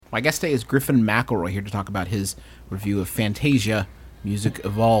My guest today is Griffin McElroy, here to talk about his review of Fantasia, Music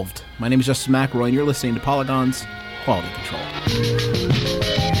Evolved. My name is Justin McElroy, and you're listening to Polygon's Quality Control.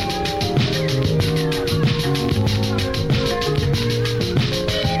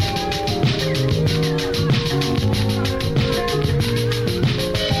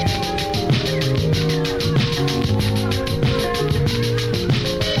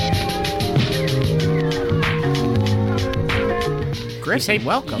 Griffin,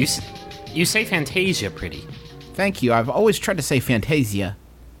 welcome. You say Fantasia pretty. Thank you. I've always tried to say Fantasia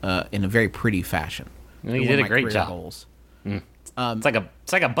in a very pretty fashion. Well, you did a great job. Goals. It's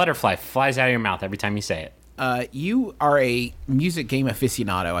like a butterfly flies out of your mouth every time you say it. You are a music game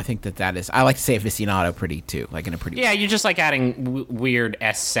aficionado. I think that is. I like to say aficionado pretty too, like in a pretty. Yeah, you just like adding weird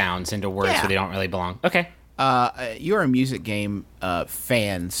S sounds into words where they don't really belong. Okay. You're a music game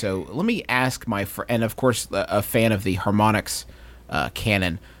fan, so let me ask and of course a fan of the harmonics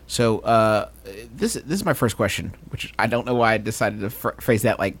canon. So this is my first question, which I don't know why I decided to phrase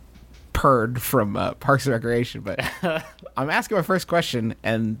that like Purd from Parks and Recreation, but I'm asking my first question,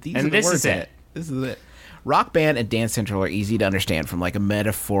 and these are the words in it. This is it. Rock Band and Dance Central are easy to understand from like a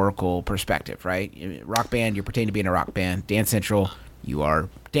metaphorical perspective, right? Rock Band, you're pretending to be in a rock band. Dance Central, you are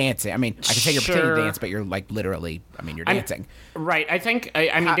dancing. I mean, I can say you're pretending to dance, but you're like literally, you're dancing. Right. I think,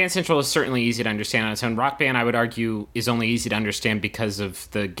 Dance Central is certainly easy to understand on its own. Rock Band, I would argue, is only easy to understand because of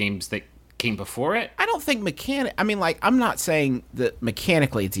the games that came before it. I don't think I'm not saying that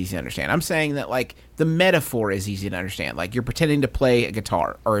mechanically it's easy to understand. I'm saying that, like, the metaphor is easy to understand. Like, you're pretending to play a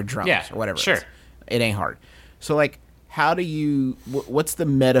guitar or a drums or whatever. Sure. It ain't hard. So, like, how do you, what's the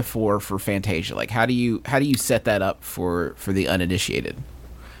metaphor for Fantasia? Like, how do you set that up for the uninitiated?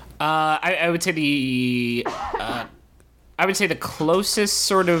 I would say the closest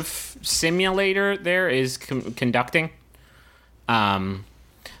sort of simulator there is conducting.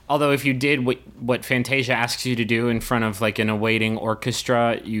 Although if you did what Fantasia asks you to do in front of like an awaiting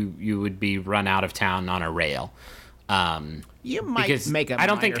orchestra, you would be run out of town on a rail. You might make a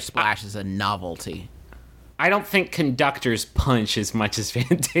minor splash as a novelty. I don't think conductors punch as much as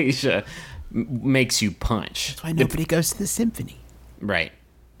Fantasia makes you punch. That's why nobody goes to the symphony. Right.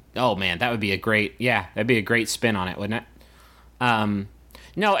 Oh man, that'd be a great spin on it, wouldn't it?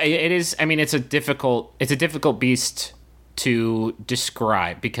 No, it is. I mean, it's a difficult beast to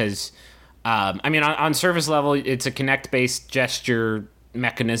describe because, on surface level, it's a Kinect-based gesture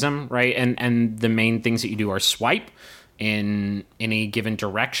mechanism, right? And the main things that you do are swipe in any given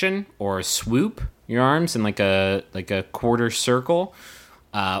direction or swoop your arms in like a quarter circle,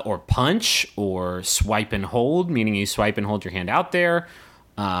 or punch or swipe and hold, meaning you swipe and hold your hand out there.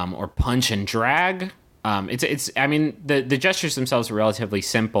 Or punch and drag. The gestures themselves are relatively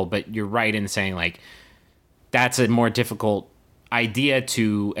simple, but you're right in saying like that's a more difficult idea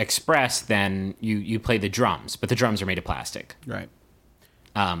to express than you play the drums, but the drums are made of plastic. Right.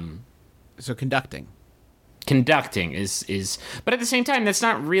 So conducting is, but at the same time, that's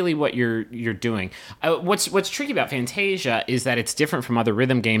not really what you're doing. What's tricky about Fantasia is that it's different from other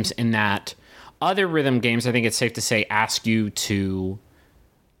rhythm games in that other rhythm games, I think it's safe to say, ask you to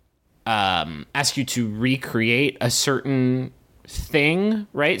recreate a certain thing,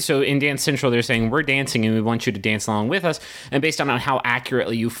 right? So in Dance Central, they're saying, we're dancing and we want you to dance along with us. And based on how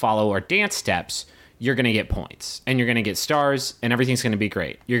accurately you follow our dance steps, you're going to get points and you're going to get stars and everything's going to be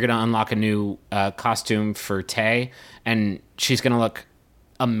great. You're going to unlock a new costume for Tay, and she's going to look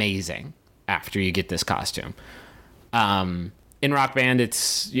amazing after you get this costume. In Rock Band,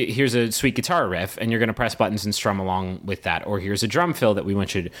 here's a sweet guitar riff, and you're going to press buttons and strum along with that. Or here's a drum fill that we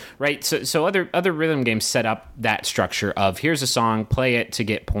want you to, right? So other rhythm games set up that structure of here's a song, play it to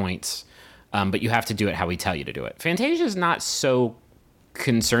get points, but you have to do it how we tell you to do it. Fantasia is not so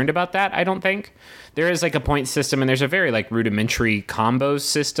concerned about that, I don't think. There is like a point system, and there's a very like rudimentary combos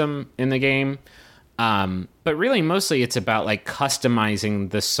system in the game. But really, mostly it's about like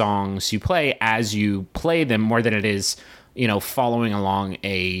customizing the songs you play as you play them more than it is, following along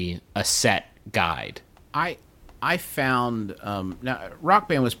a set guide. I found now Rock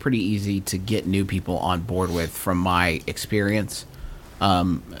Band was pretty easy to get new people on board with from my experience.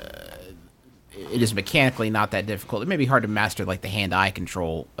 It is mechanically not that difficult. It may be hard to master like the hand-eye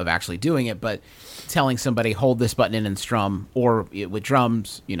control of actually doing it, but telling somebody hold this button in and strum, or with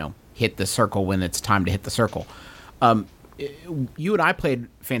drums, hit the circle when it's time to hit the circle. You and I played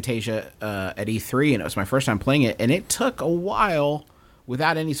Fantasia at E3, and it was my first time playing it, and it took a while,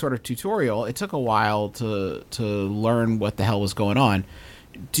 without any sort of tutorial, it took a while to learn what the hell was going on.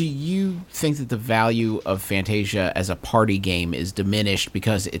 do you think that the value of Fantasia as a party game is diminished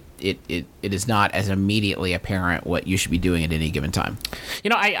because it is not as immediately apparent what you should be doing at any given time?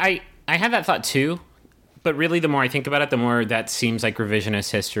 I had that thought too, but really the more I think about it, the more that seems like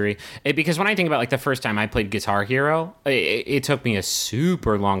revisionist history. Because when I think about like the first time I played Guitar Hero, it took me a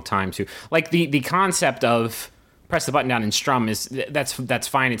super long time to like the concept of press the button down and strum that's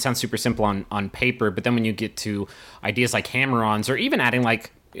fine. It sounds super simple on paper, but then when you get to ideas like hammer-ons or even adding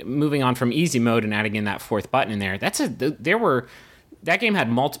like moving on from easy mode and adding in that fourth button in there, that game had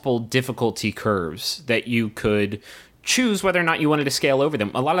multiple difficulty curves that you could choose whether or not you wanted to scale over them.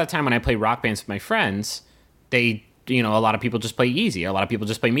 A lot of the time when I play Rock Bands with my friends, a lot of people just play easy. A lot of people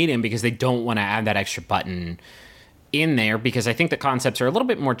just play medium because they don't want to add that extra button in there, because I think the concepts are a little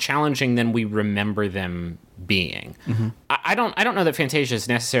bit more challenging than we remember them being. Mm-hmm. I don't know that Fantasia is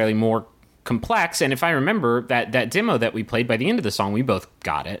necessarily more complex, and if I remember that demo that we played, by the end of the song we both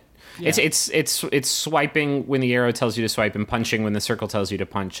got it. Yeah. It's swiping when the arrow tells you to swipe and punching when the circle tells you to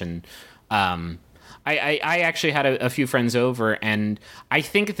punch, and I actually had a few friends over, and I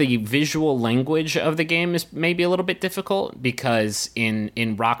think the visual language of the game is maybe a little bit difficult because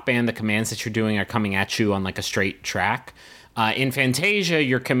in Rock Band, the commands that you're doing are coming at you on like a straight track. In Fantasia,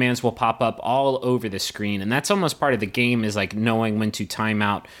 your commands will pop up all over the screen, and that's almost part of the game, is like knowing when to time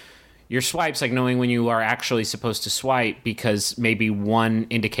out your swipes, like knowing when you are actually supposed to swipe, because maybe one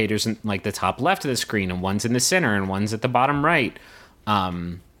indicator's in like the top left of the screen and one's in the center and one's at the bottom right.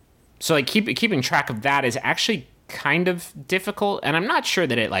 So like keeping track of that is actually kind of difficult, and I'm not sure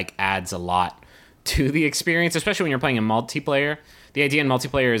that it like adds a lot to the experience, especially when you're playing in multiplayer. The idea in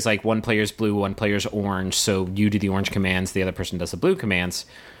multiplayer is like one player's blue, one player's orange, so you do the orange commands, the other person does the blue commands.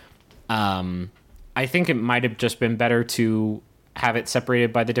 I think it might have just been better to have it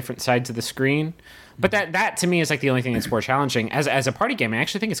separated by the different sides of the screen, but that to me is like the only thing that's more challenging. As a party game, I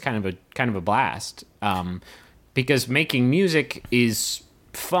actually think it's kind of a blast, because making music is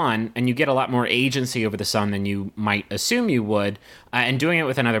fun, and you get a lot more agency over the song than you might assume you would, and doing it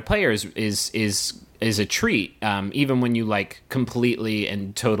with another player is a treat, even when you like completely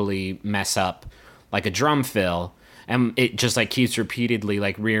and totally mess up like a drum fill, and it just like keeps repeatedly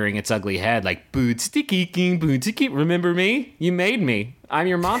like rearing its ugly head like boot sticky king boot sticky. Remember me? You made me. I'm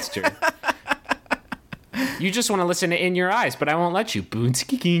your monster. You just want to listen to In Your Eyes, but I won't let you. Boot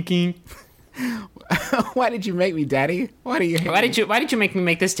sticky king. Why did you make me, Daddy? Why did you make me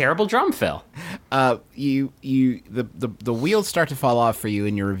make this terrible drum fill? The wheels start to fall off for you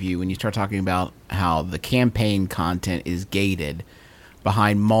in your review when you start talking about how the campaign content is gated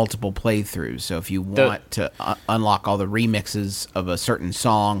behind multiple playthroughs. So if you want to unlock all the remixes of a certain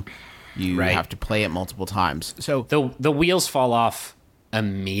song, you have to play it multiple times. So the wheels fall off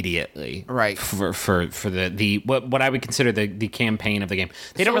immediately, right? For the what I would consider the campaign of the game.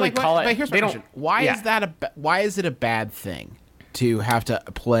 They don't really call it. But here's my question: why is it a bad thing to have to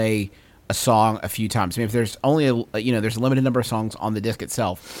play a song a few times? I mean, if there's only there's a limited number of songs on the disc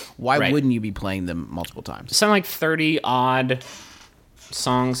itself, why wouldn't you be playing them multiple times? Something like 30 odd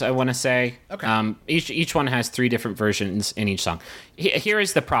songs, I want to say. Okay. Each one has 3 different versions in each song. Here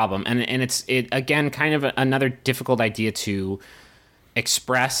is the problem, and it's again kind of another difficult idea to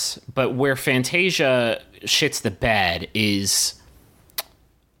express, but where Fantasia shits the bed is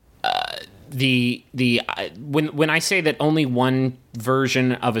when I say that only one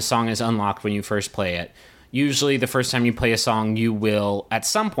version of a song is unlocked when you first play it. Usually the first time you play a song, you will, at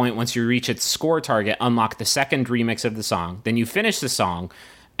some point, once you reach its score target, unlock the second remix of the song. Then you finish the song,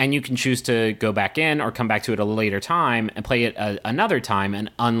 and you can choose to go back in or come back to it a later time and play it another time and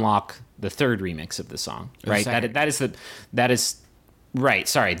unlock the third remix of the song. Right? That is right.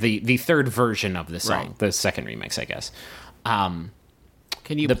 Sorry, the third version of the song, the second remix, I guess.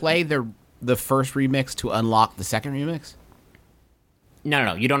 Can you play the first remix to unlock the second remix?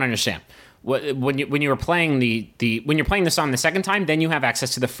 No, you don't understand. When you're playing when you're playing the song the second time, then you have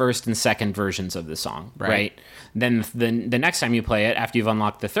access to the first and second versions of the song, right? Then the next time you play it, after you've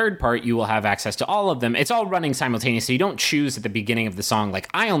unlocked the third part, you will have access to all of them. It's all running simultaneously. You don't choose at the beginning of the song, like,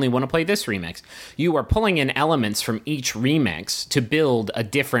 I only want to play this remix. You are pulling in elements from each remix to build a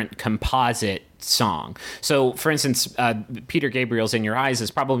different composite song. So, for instance, Peter Gabriel's In Your Eyes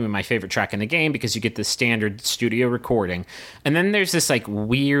is probably my favorite track in the game because you get the standard studio recording. And then there's this like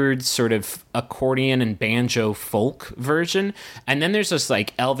weird sort of accordion and banjo folk version. And then there's this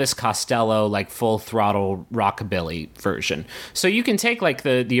like Elvis Costello, like full throttle rockabilly version. So you can take like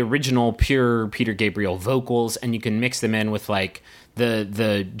the original pure Peter Gabriel vocals and you can mix them in with like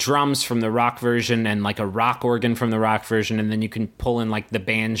the drums from the rock version and like a rock organ from the rock version, and then you can pull in like the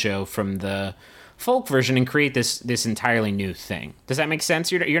banjo from the folk version and create this entirely new thing. Does that make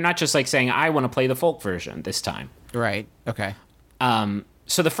sense? You're not just like saying, I want to play the folk version this time. Right. Okay.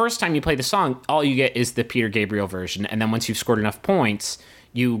 So the first time you play the song, all you get is the Peter Gabriel version, and then once you've scored enough points,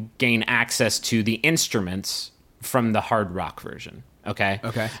 you gain access to the instruments from the hard rock version. Okay?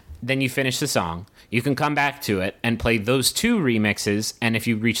 Okay. Then you finish the song. You can come back to it and play those 2 remixes, and if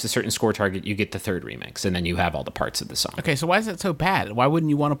you reach the certain score target, you get the 3rd remix, and then you have all the parts of the song. Okay, so why is that so bad? Why wouldn't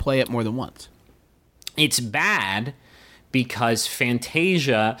you want to play it more than once? It's bad because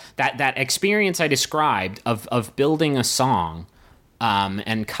Fantasia, that experience I described of building a song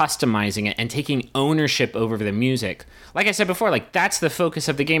and customizing it and taking ownership over the music, like I said before, like that's the focus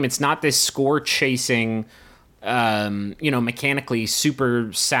of the game. It's not this score chasing, mechanically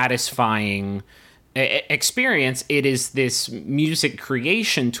super satisfying experience. It is this music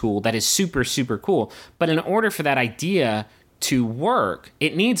creation tool that is super, super cool. But in order for that idea to work,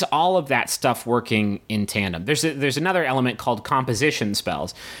 it needs all of that stuff working in tandem. There's another element called composition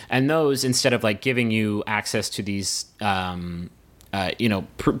spells, and those, instead of like giving you access to these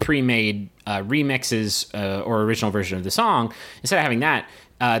pre-made remixes or original version of the song, instead of having that,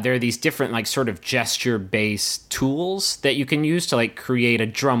 there are these different like sort of gesture-based tools that you can use to like create a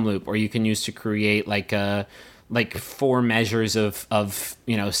drum loop, or you can use to create like 4 measures of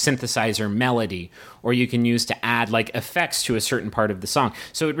synthesizer melody, or you can use to add like effects to a certain part of the song.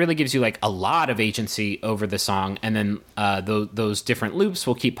 So it really gives you like a lot of agency over the song, and then those different loops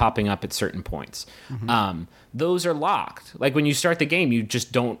will keep popping up at certain points. Mm-hmm. Those are locked. Like when you start the game, you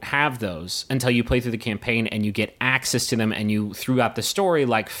just don't have those until you play through the campaign and you get access to them, and you throughout the story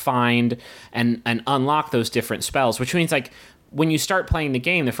like find and unlock those different spells, which means like when you start playing the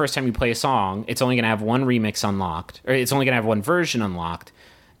game, the first time you play a song, it's only going to have one remix unlocked, or it's only going to have one version unlocked.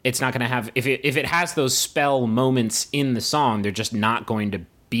 It's not going to have, if it has those spell moments in the song, they're just not going to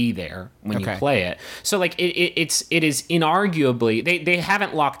be there when you play it. So like it is inarguably, they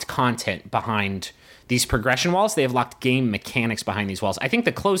haven't locked content behind these progression walls. They have locked game mechanics behind these walls. I think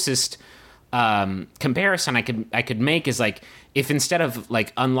the closest comparison I could make is like if instead of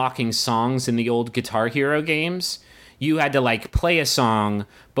like unlocking songs in the old Guitar Hero games, you had to like play a song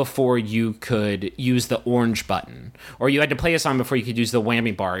before you could use the orange button, or you had to play a song before you could use the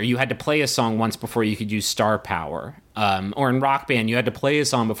whammy bar, or you had to play a song once before you could use star power, or in Rock Band you had to play a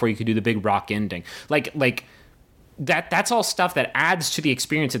song before you could do the big rock ending. Like that's all stuff that adds to the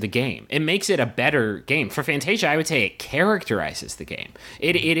experience of the game. It makes it a better game. For Fantasia, I would say it characterizes the game.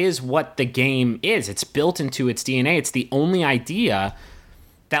 It is what the game is. It's built into its DNA. It's the only idea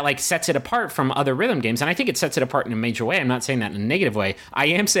that like sets it apart from other rhythm games, and I think it sets it apart in a major way. I'm not saying that in a negative way. I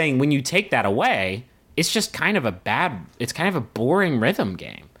am saying when you take that away, it's just kind of a boring rhythm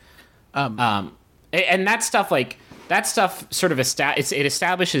game. And that stuff sort of it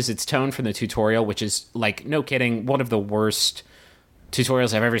establishes its tone from the tutorial, which is like, no kidding, one of the worst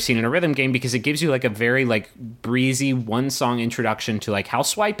tutorials I've ever seen in a rhythm game, because it gives you like a very like breezy one song introduction to like how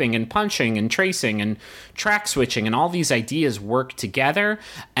swiping and punching and tracing and track switching and all these ideas work together,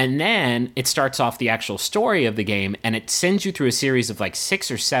 and then it starts off the actual story of the game, and it sends you through a series of like 6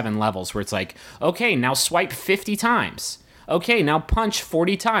 or 7 levels where it's like, okay, now swipe 50 times. Okay, now punch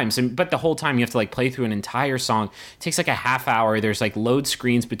 40 times. But the whole time you have to like play through an entire song. It takes like a half hour. There's like load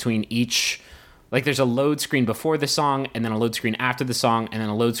screens between each. Like there's a load screen before the song, and then a load screen after the song, and then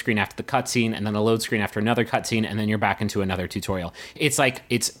a load screen after the cutscene, and then a load screen after another cutscene, and then you're back into another tutorial. It's like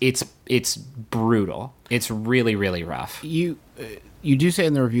it's brutal. It's really, really rough. You do say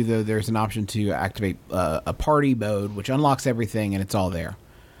in the review though there's an option to activate a party mode, which unlocks everything, and it's all there.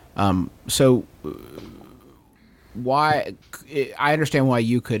 So why? I understand why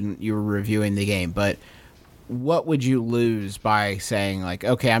you were reviewing the game, but what would you lose by saying like,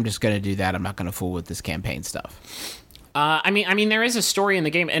 okay, I'm just going to do that. I'm not going to fool with this campaign stuff. I mean, there is a story in the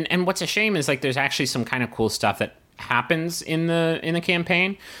game, and what's a shame is like there's actually some kind of cool stuff that happens in the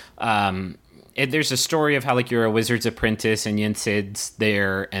campaign. There's a story of how like you're a wizard's apprentice and Yensid's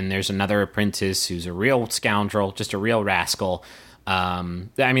there, and there's another apprentice who's a real scoundrel, just a real rascal. I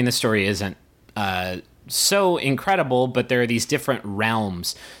mean, the story isn't so incredible, but there are these different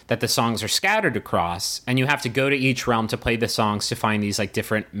realms that the songs are scattered across, and you have to go to each realm to play the songs to find these like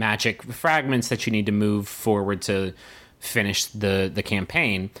different magic fragments that you need to move forward to finish the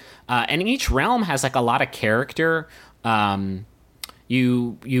campaign. And each realm has like a lot of character.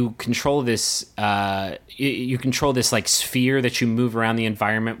 You control this you control this like sphere that you move around the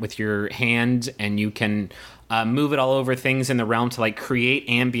environment with your hand, and you can move it all over things in the realm to like create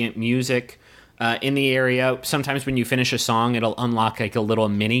ambient music. in the area. Sometimes when you finish a song, it'll unlock like a little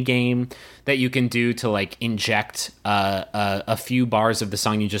mini game that you can do to like inject a few bars of the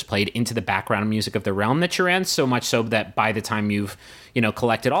song you just played into the background music of the realm that you're in. So much so that by the time you've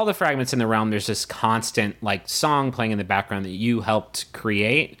collected all the fragments in the realm, there's this constant like song playing in the background that you helped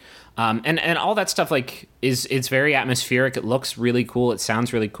create. And all that stuff like it's very atmospheric. It looks really cool. It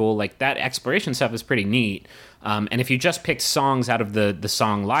sounds really cool. Like that exploration stuff is pretty neat. And if you just picked songs out of the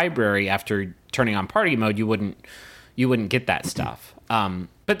song library after turning on party mode, you wouldn't get that stuff.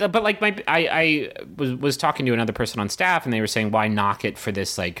 But like I was talking to another person on staff, and they were saying, why knock it for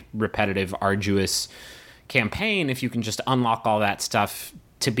this like repetitive, arduous campaign if you can just unlock all that stuff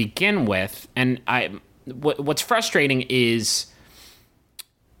to begin with? And what's frustrating is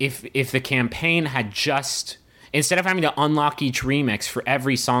if the campaign had just, instead of having to unlock each remix for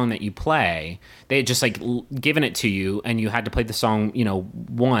every song that you play, they had just like given it to you, and you had to play the song,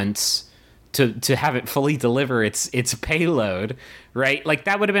 once to have it fully deliver its payload, right? Like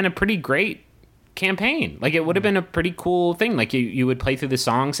that would have been a pretty great campaign. Like it would have been a pretty cool thing. Like you would play through the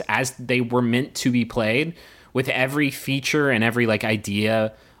songs as they were meant to be played, with every feature and every like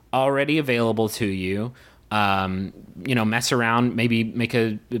idea already available to you. Mess around, maybe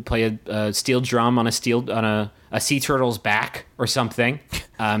play a steel drum on a sea turtle's back or something.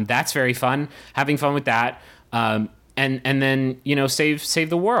 That's very fun. Having fun with that. And then, save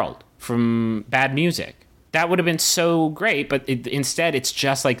the world from bad music. That would have been so great, but instead it's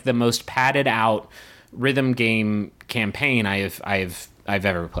just like the most padded out rhythm game campaign I've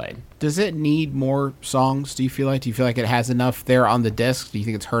ever played. Does it need more songs, do you feel like? Do you feel like it has enough there on the disc? Do you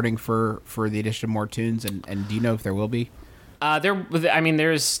think it's hurting for the addition of more tunes? And do you know if there will be?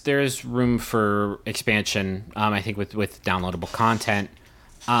 There's room for expansion, I think, with downloadable content.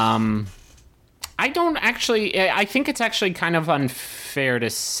 I think it's actually kind of unfair to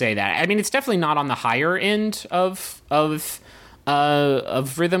say that. I mean, it's definitely not on the higher end of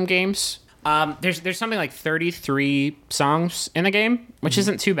rhythm games. There's something like 33 songs in the game, which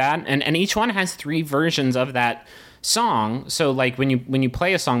isn't too bad, and each one has 3 versions of that song. So like when you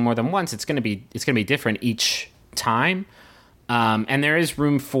play a song more than once, it's gonna be different each time. And there is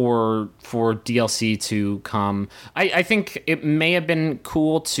room for DLC to come. I think it may have been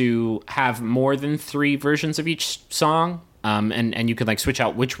cool to have more than 3 versions of each song, and you could like switch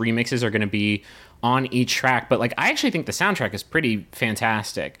out which remixes are going to be on each track. But like I actually think the soundtrack is pretty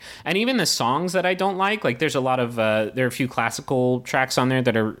fantastic, and even the songs that I don't like there's a lot of there are a few classical tracks on there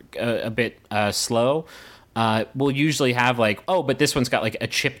that are a bit slow. We'll usually have like, but this one's got like a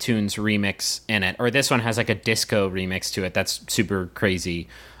chiptunes remix in it, or this one has like a disco remix to it. That's super crazy.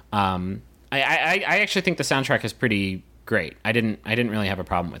 I actually think the soundtrack is pretty great. I didn't really have a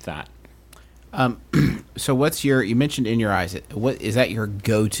problem with that. So what's you mentioned In Your Eyes? What is that your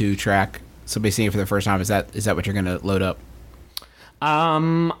go-to track? Somebody seeing it for the first time, is that what you're going to load up?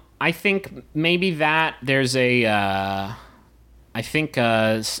 I think maybe that there's maybe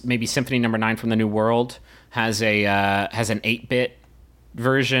Symphony No. 9 from the New World has an 8-bit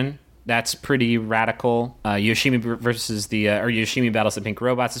version that's pretty radical. Yoshimi versus Yoshimi Battles the Pink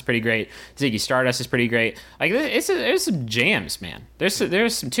Robots is pretty great. Ziggy Stardust is pretty great. Like there's some jams, man. There's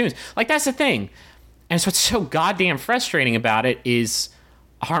some tunes. Like that's the thing. And so what's so goddamn frustrating about it is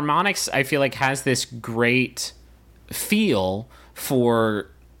Harmonix, I feel like, has this great feel for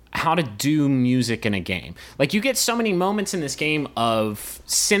how to do music in a game. Like you get so many moments in this game of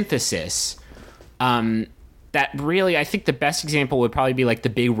synthesis that really, I think the best example would probably be like the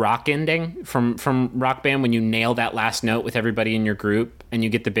big rock ending from Rock Band, when you nail that last note with everybody in your group and you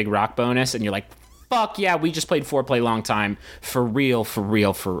get the big rock bonus and you're like, fuck yeah, we just played Foreplay Long Time for real, for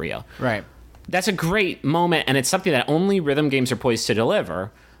real, for real. Right. That's a great moment, and it's something that only rhythm games are poised to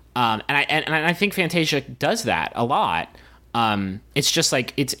deliver. And I think Fantasia does that a lot. It's just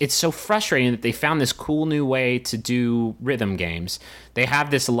like it's so frustrating that they found this cool new way to do rhythm games. They have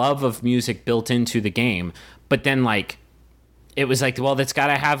this love of music built into the game, but then like it was like, well, that's got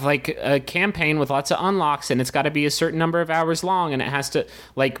to have like a campaign with lots of unlocks, and it's got to be a certain number of hours long, and it has to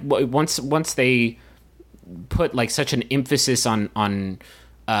like once they put like such an emphasis on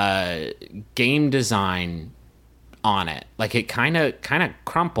game design on it, like it kind of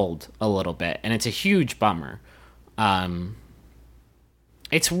crumpled a little bit, and it's a huge bummer.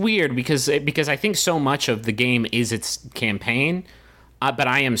 It's weird because I think so much of the game is its campaign, but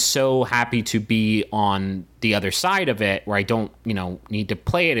I am so happy to be on the other side of it, where I don't need to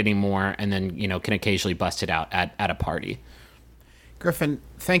play it anymore, and then can occasionally bust it out at a party. Griffin,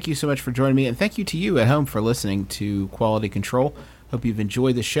 thank you so much for joining me, and thank you to you at home for listening to Quality Control. Hope you've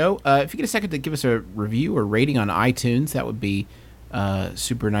enjoyed the show. If you get a second to give us a review or rating on iTunes, that would be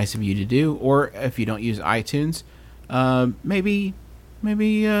super nice of you to do. Or if you don't use iTunes, maybe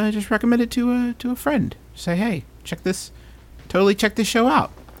just recommend it to a friend. Say, hey, check this show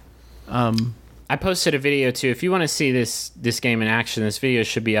out. I posted a video too. If you want to see this game in action, this video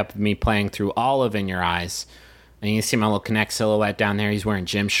should be up of me playing through all of In Your Eyes. And you can see my little Kinect silhouette down there. He's wearing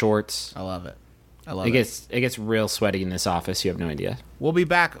gym shorts. I love it. It gets real sweaty in this office. You have no idea. We'll be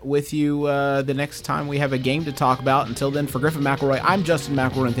back with you the next time we have a game to talk about. Until then, for Griffin McElroy, I'm Justin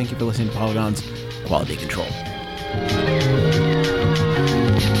McElroy, and thank you for listening to Polygon's Quality Control.